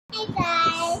Hey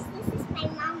guys, this is my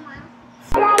mama.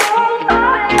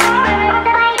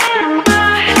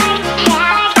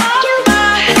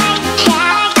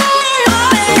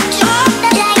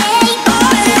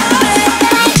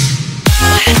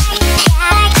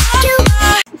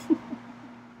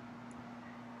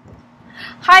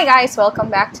 Hi guys,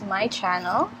 welcome back to my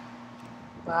channel.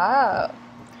 Wow.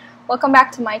 Welcome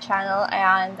back to my channel,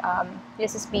 and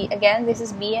this is B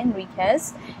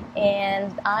Enriquez,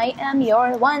 and I am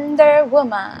your Wonder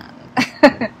Woman.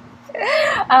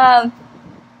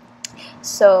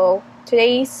 So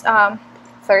today's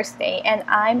Thursday, and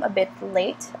I'm a bit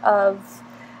late of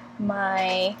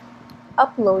my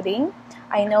uploading.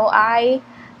 I know I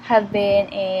have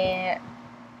been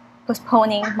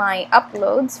postponing my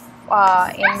uploads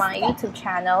in my YouTube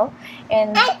channel,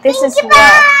 and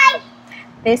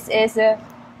this is the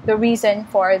reason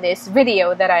for this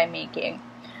video that I'm making.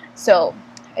 So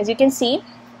as you can see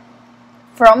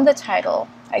from the title,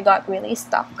 I got really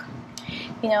stuck.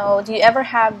 You know, do you ever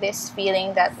have this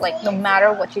feeling that like no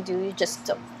matter what you do, you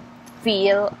just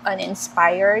feel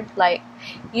uninspired? Like,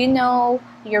 you know,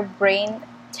 your brain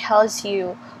tells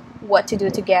you what to do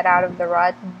to get out of the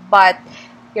rut, but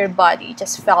your body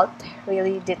just felt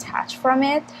really detached from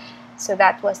it. So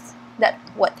that's what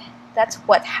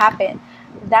happened.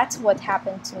 That's what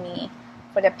happened to me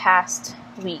for the past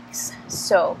weeks.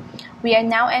 So we are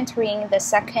now entering the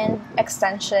second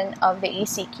extension of the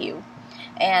ECQ,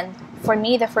 and for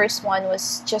me the first one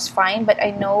was just fine, but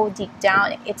I know deep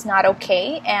down it's not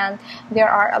okay, and there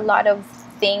are a lot of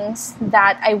things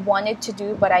that I wanted to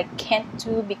do but I can't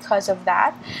do because of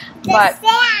that. But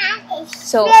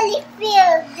so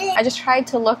I just tried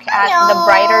to look at the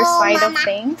brighter side of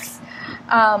things,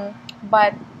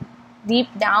 but deep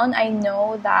down I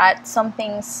know that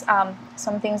something's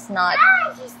not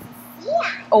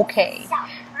okay.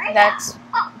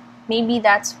 Maybe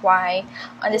that's why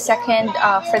on the second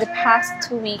for the past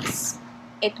 2 weeks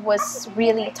it was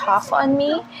really tough on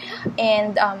me,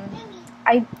 and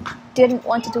I didn't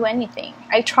want to do anything.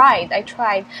 I tried.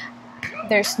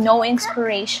 There's no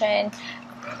inspiration,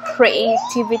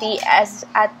 creativity as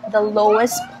at the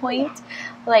lowest point.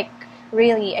 Like,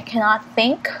 really, I cannot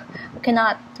think, I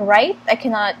cannot write, I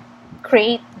cannot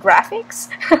create graphics.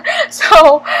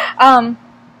 So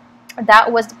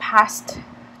that was the past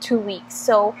 2 weeks.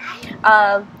 So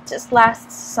just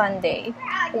last Sunday,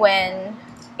 when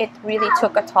it really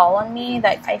took a toll on me,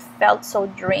 that I felt so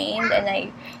drained,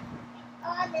 and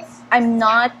I'm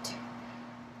not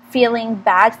feeling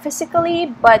bad physically,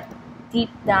 but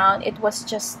deep down it was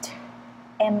just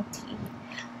empty.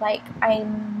 Like,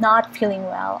 I'm not feeling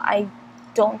well, I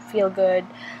don't feel good,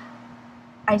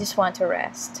 I just want to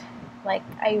rest. Like,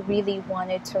 I really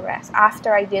wanted to rest.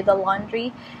 After I did the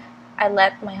laundry, I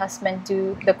let my husband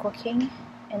do the cooking,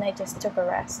 and I just took a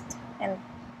rest. And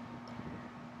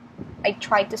I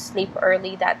tried to sleep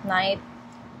early that night,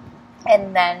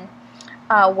 and then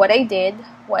what I did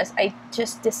was I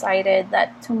just decided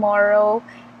that tomorrow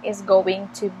is going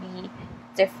to be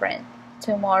different.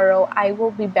 Tomorrow I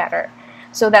will be better.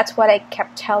 So that's what I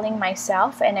kept telling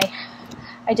myself, and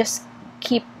I just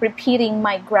keep repeating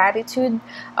my gratitude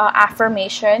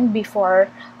affirmation before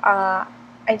I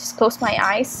just close my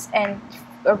eyes and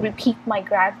repeat my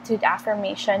gratitude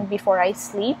affirmation before I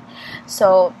sleep.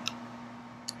 So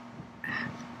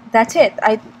that's it.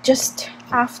 I just,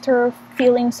 after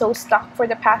feeling so stuck for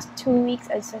the past 2 weeks,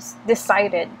 I just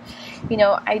decided,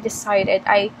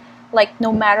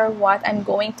 no matter what, I'm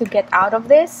going to get out of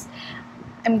this.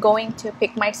 I'm going to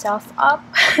pick myself up.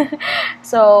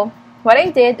 So what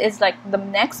I did is, like, the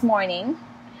next morning,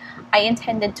 I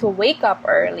intended to wake up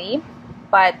early,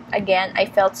 but again, I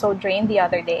felt so drained the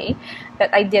other day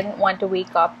that I didn't want to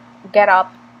get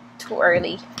up too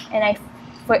early, and I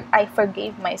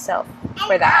forgave myself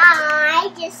for that. I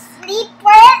just sleep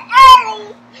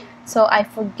early. So I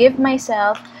forgive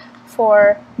myself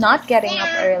for not getting up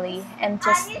early, and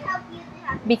just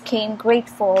became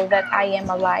grateful that I am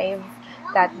alive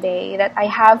that day, that I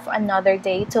have another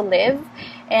day to live.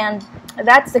 And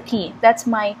that's the key. That's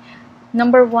my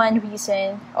number one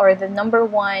reason, or the number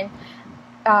one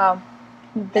that's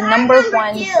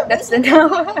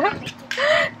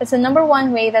the number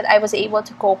one way that I was able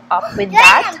to cope up with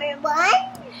that.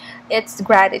 It's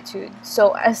gratitude.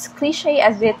 So as cliche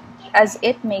as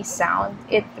it may sound,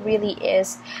 it really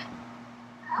is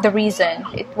the reason.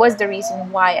 It was the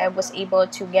reason why I was able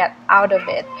to get out of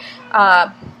it.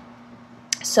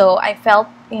 So I felt,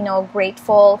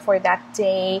 grateful for that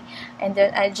day, and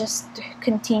then I just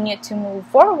continued to move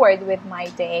forward with my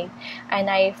day, and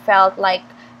I felt like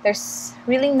there's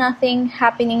really nothing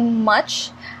happening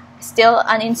much still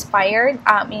uninspired.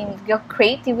 I mean, your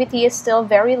creativity is still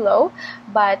very low,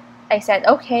 but I said,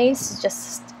 okay, so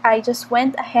I just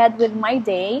went ahead with my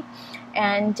day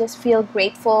and just feel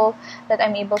grateful that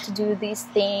I'm able to do these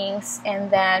things. And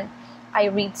then I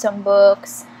read some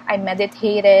books, I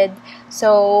meditated.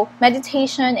 So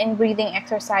meditation and breathing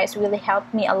exercise really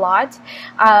helped me a lot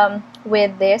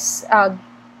with this,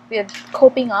 with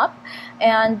coping up.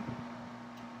 And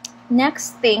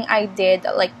next thing I did,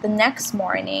 like the next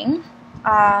morning,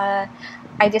 I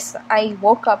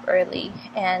woke up early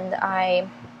and I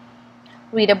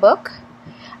read a book.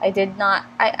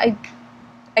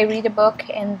 I read a book,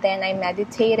 and then I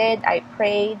meditated, I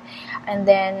prayed, and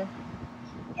then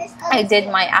I did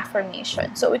my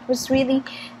affirmation. So it was really,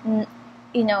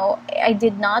 I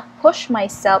did not push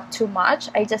myself too much.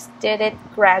 I just did it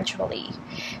gradually.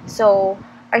 So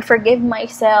I forgive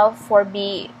myself for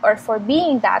being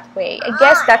that way. I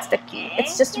guess that's the key.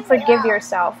 It's just to forgive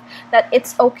yourself that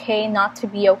it's okay not to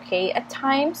be okay at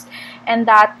times, and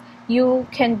that you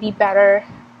can be better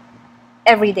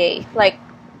every day. Like,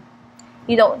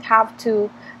 you don't have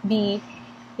to be,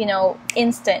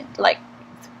 instant, like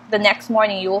the next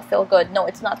morning you will feel good. No,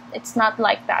 it's not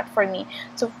like that for me.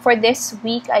 So for this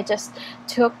week, I just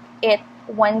took it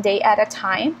one day at a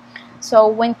time. So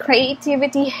when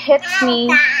creativity hits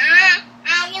me,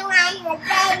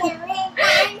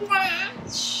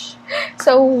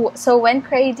 so when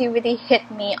creativity hit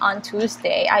me on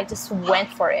Tuesday, I just went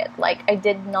for it. Like, I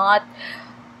did not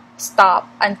stop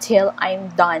until I'm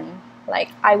done. Like,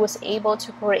 I was able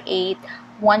to create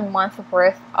 1 month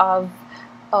worth of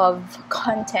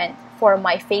content for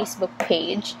my Facebook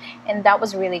page, and that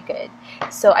was really good.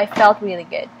 So I felt really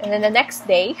good. And then the next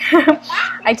day,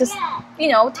 I just,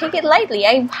 take it lightly.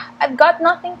 I've got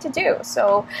nothing to do,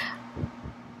 so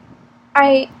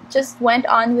I just went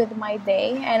on with my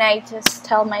day, and I just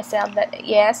tell myself that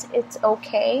yes, it's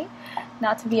okay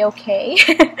not to be okay,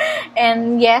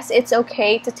 and yes, it's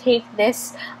okay to take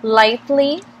this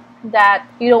lightly. That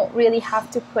you don't really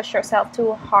have to push yourself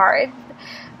too hard.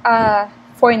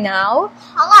 For now,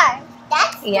 hard.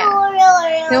 That's yeah,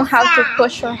 really you don't have to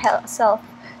push yourself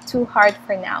too hard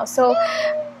for now. So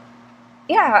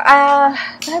yeah,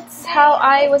 that's how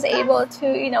I was able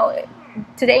to,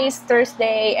 today is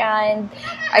Thursday and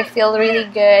I feel really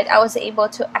good. I was able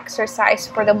to exercise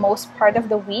for the most part of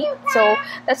the week. So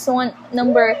that's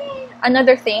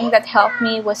another thing that helped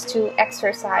me was to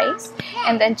exercise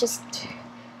and then just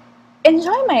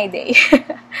enjoy my day.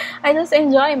 I just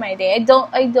enjoy my day.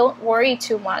 I don't worry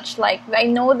too much. Like, I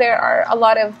know there are a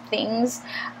lot of things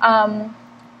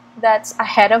that's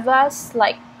ahead of us.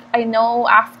 Like, I know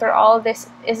after all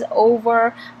this is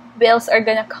over, bills are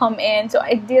gonna come in, so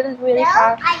I didn't really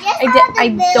I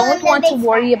don't want to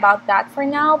worry about that for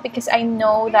now, because I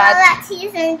know that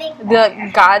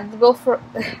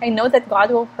I know that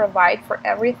God will provide for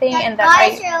everything, and that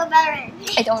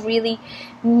I don't really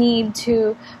need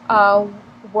to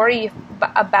worry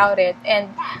about it.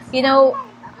 And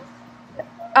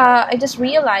I just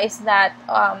realized that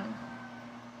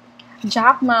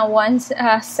Jack Ma once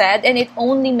said, and it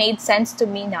only made sense to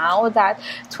me now, that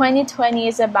 2020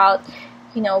 is about,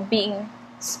 being,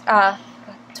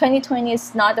 2020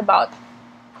 is not about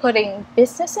putting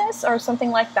businesses or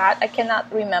something like that. I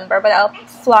cannot remember, but I'll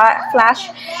flash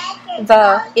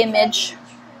the image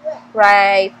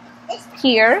right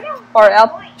here, or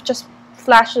I'll just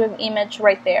flash the image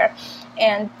right there.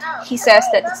 And he says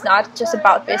that it's not just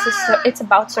about business, it's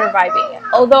about surviving.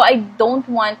 Although I don't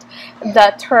want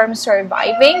the term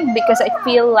surviving, because I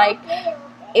feel like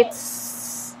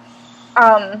it's,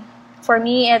 for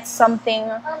me, it's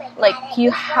something like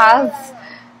you have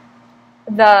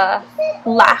the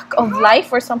lack of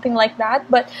life or something like that.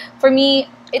 But for me,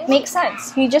 it makes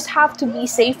sense. You just have to be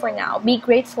safe for now. Be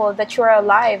grateful that you're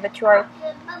alive, that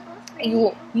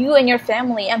you and your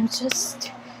family.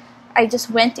 I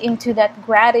just went into that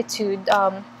gratitude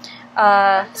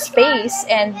space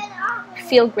and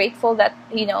feel grateful that,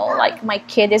 like, my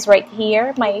kid is right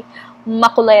here, my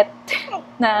makulit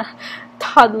na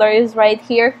toddler is right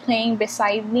here playing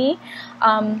beside me,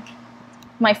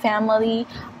 my family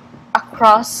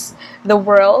across the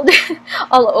world,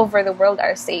 all over the world,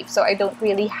 are safe. So I don't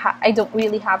really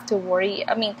have to worry.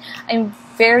 I mean, I'm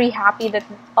very happy that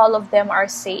all of them are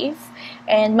safe,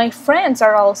 and my friends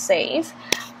are all safe.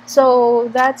 So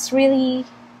that's really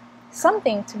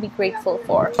something to be grateful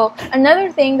for. So another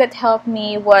thing that helped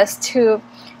me was to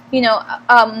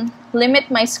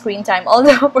limit my screen time.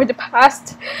 Although for the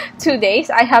past 2 days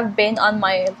I have been on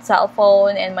my cell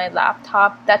phone and my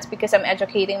laptop. That's because I'm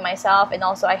educating myself, and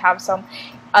also I have some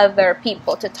other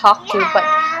people to talk to. But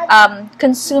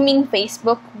consuming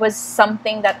Facebook was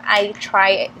something that I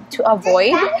try to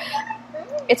avoid.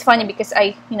 It's funny because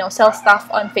I sell stuff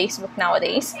on Facebook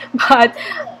nowadays, but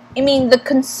I mean the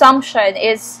consumption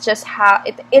is just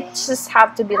it just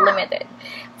have to be limited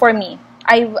for me.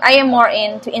 I am more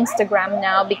into Instagram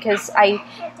now because I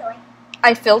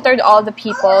filtered all the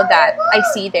people that I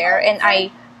see there, and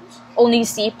I only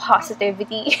see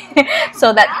positivity.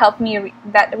 So that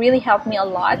really helped me a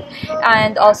lot.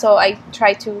 And also I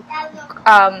try to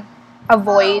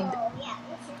avoid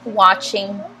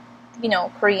watching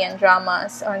Korean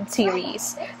dramas on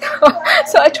series.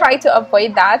 So I try to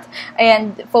avoid that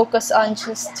and focus on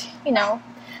just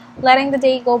letting the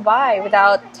day go by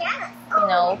without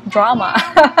drama.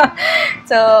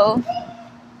 So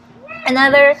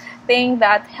another thing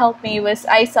that helped me was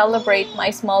I celebrate my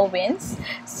small wins.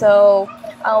 So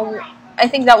I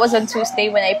think that was on Tuesday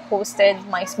when I posted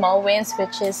my small wins,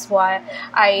 which is why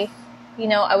I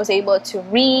was able to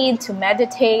read, to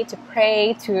meditate, to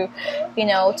pray, to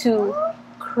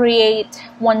create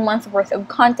 1 month worth of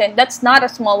content. That's not a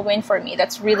small win for me.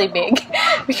 That's really big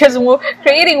because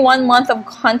creating 1 month of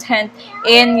content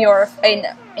in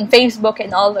Facebook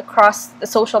and all across the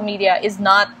social media is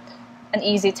not an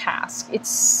easy task.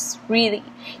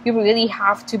 You really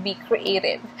have to be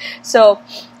creative. So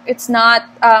it's not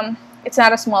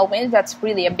a small win. That's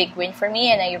really a big win for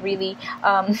me, and I really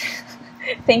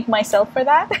thank myself for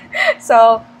that.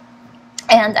 So,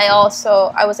 and I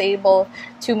was able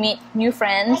to meet new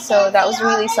friends, so that was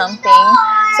really something.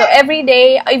 So every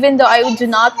day, even though I do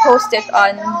not post it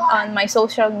on my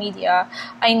social media,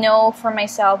 I know for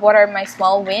myself what are my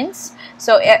small wins.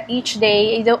 So each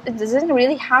day, it doesn't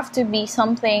really have to be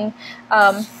something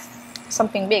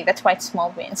big. That's why it's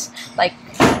small wins. Like,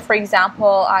 for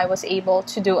example, I was able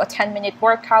to do a 10-minute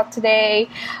workout today.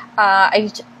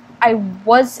 I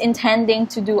was intending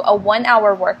to do a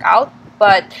 1-hour workout,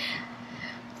 but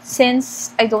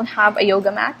since I don't have a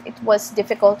yoga mat, it was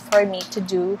difficult for me to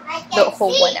do the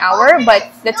whole 1 hour. But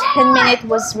the 10-minute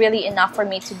was really enough for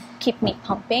me to keep me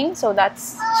pumping. So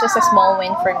that's just a small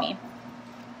win for me.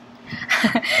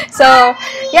 So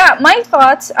yeah, my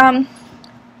thoughts.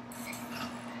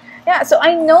 So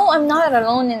I know I'm not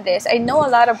alone in this. I know a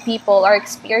lot of people are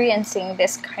experiencing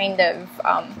this kind of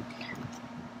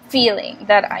feeling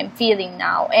that I'm feeling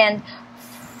now. And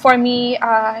for me,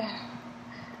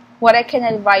 what I can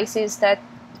advise is that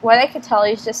what I can tell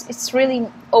you is just it's really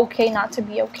okay not to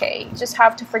be okay. You just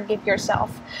have to forgive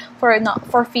yourself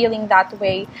for feeling that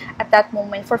way at that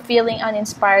moment, for feeling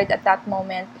uninspired at that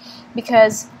moment,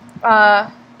 because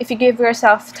if you give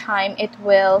yourself time, it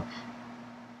will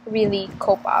really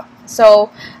cope up. So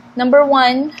number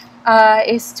one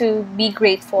is to be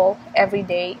grateful every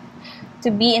day,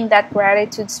 to be in that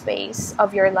gratitude space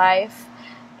of your life.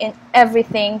 In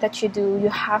everything that you do, you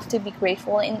have to be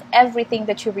grateful. In everything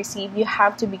that you receive, you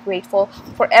have to be grateful.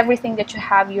 For everything that you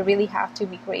have, you really have to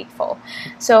be grateful.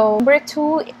 So number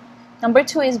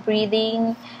two is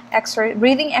breathing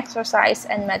exercise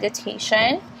and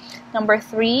meditation. Number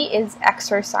 3 is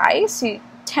exercise.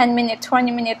 10-minute,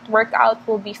 20-minute workout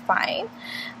will be fine.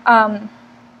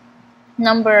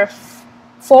 Number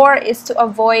 4 is to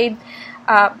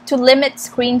limit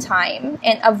screen time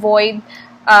and avoid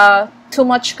too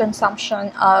much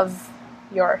consumption of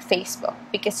your Facebook,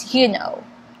 because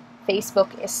Facebook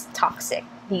is toxic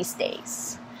these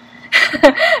days.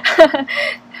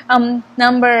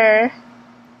 Number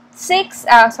 6,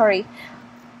 1,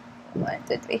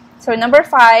 2, 3. So number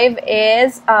 5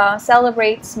 is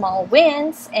celebrate small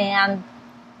wins, and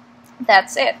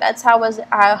that's it. That's how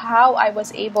I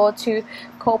was able to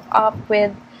cope up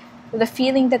with the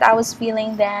feeling that I was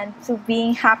feeling then, to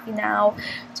being happy now,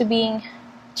 to being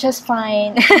just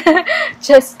fine,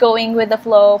 just going with the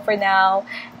flow for now.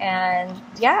 And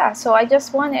yeah, so I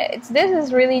just wanted, this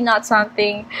is really not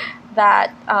something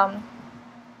that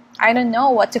I don't know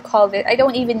what to call it. I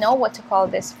don't even know what to call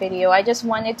this video. I just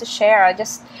wanted to share.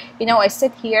 I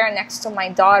sit here next to my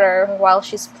daughter while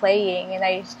she's playing, and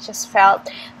I just felt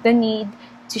the need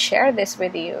to share this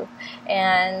with you.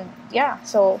 And yeah,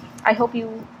 so I hope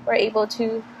you were able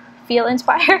to feel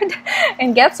inspired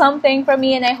and get something from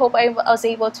me, and I hope I was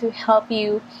able to help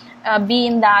you be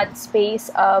in that space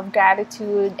of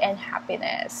gratitude and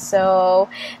happiness. So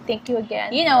thank you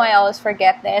again. I always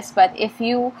forget this, but if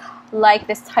you like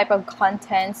this type of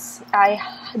contents, I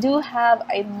do have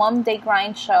a Mom Day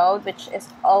Grind show, which is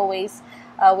always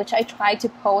which I try to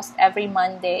post every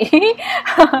Monday.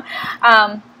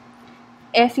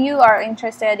 If you are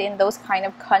interested in those kind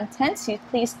of contents, you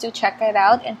please do check it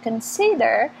out and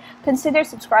consider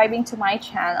subscribing to my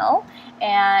channel,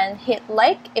 and hit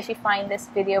like if you find this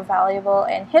video valuable,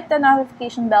 and hit the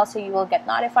notification bell so you will get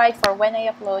notified for when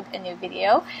I upload a new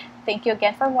video. Thank you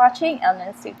again for watching, and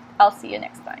I'll see you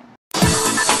next time.